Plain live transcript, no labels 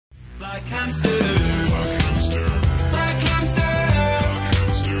Woop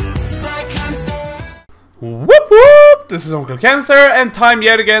woop! This is Uncle Cancer, and time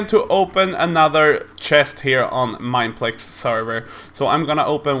yet again to open another chest here on Mineplex server. So I'm gonna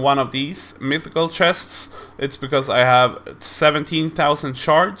open one of these mythical chests. It's because I have 17,000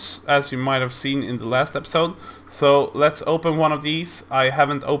 shards, as you might have seen in the last episode. So let's open one of these. I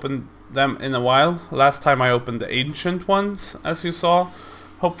haven't opened them in a while. Last time I opened the ancient ones, as you saw.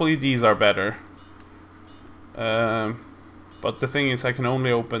 Hopefully these are better. But the thing is, I can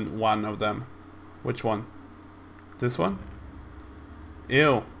only open one of them. Which one? This one?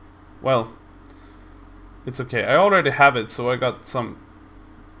 Ew. Well, it's okay. I already have it, so I got some...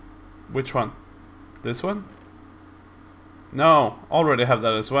 Which one? This one? No, already have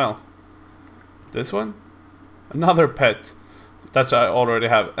that as well. This one? Another pet. That I already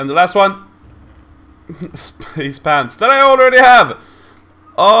have. And the last one? Space pants. That I already have!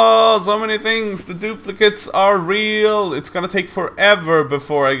 Oh, so many things. The duplicates are real. It's gonna take forever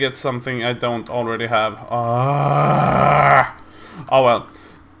before I get something I don't already have. Oh well.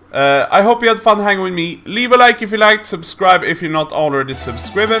 I hope you had fun hanging with me. Leave a like if you liked, subscribe if you're not already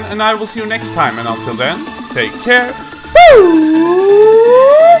subscribed, and I will see you next time. And until then, take care. Woo!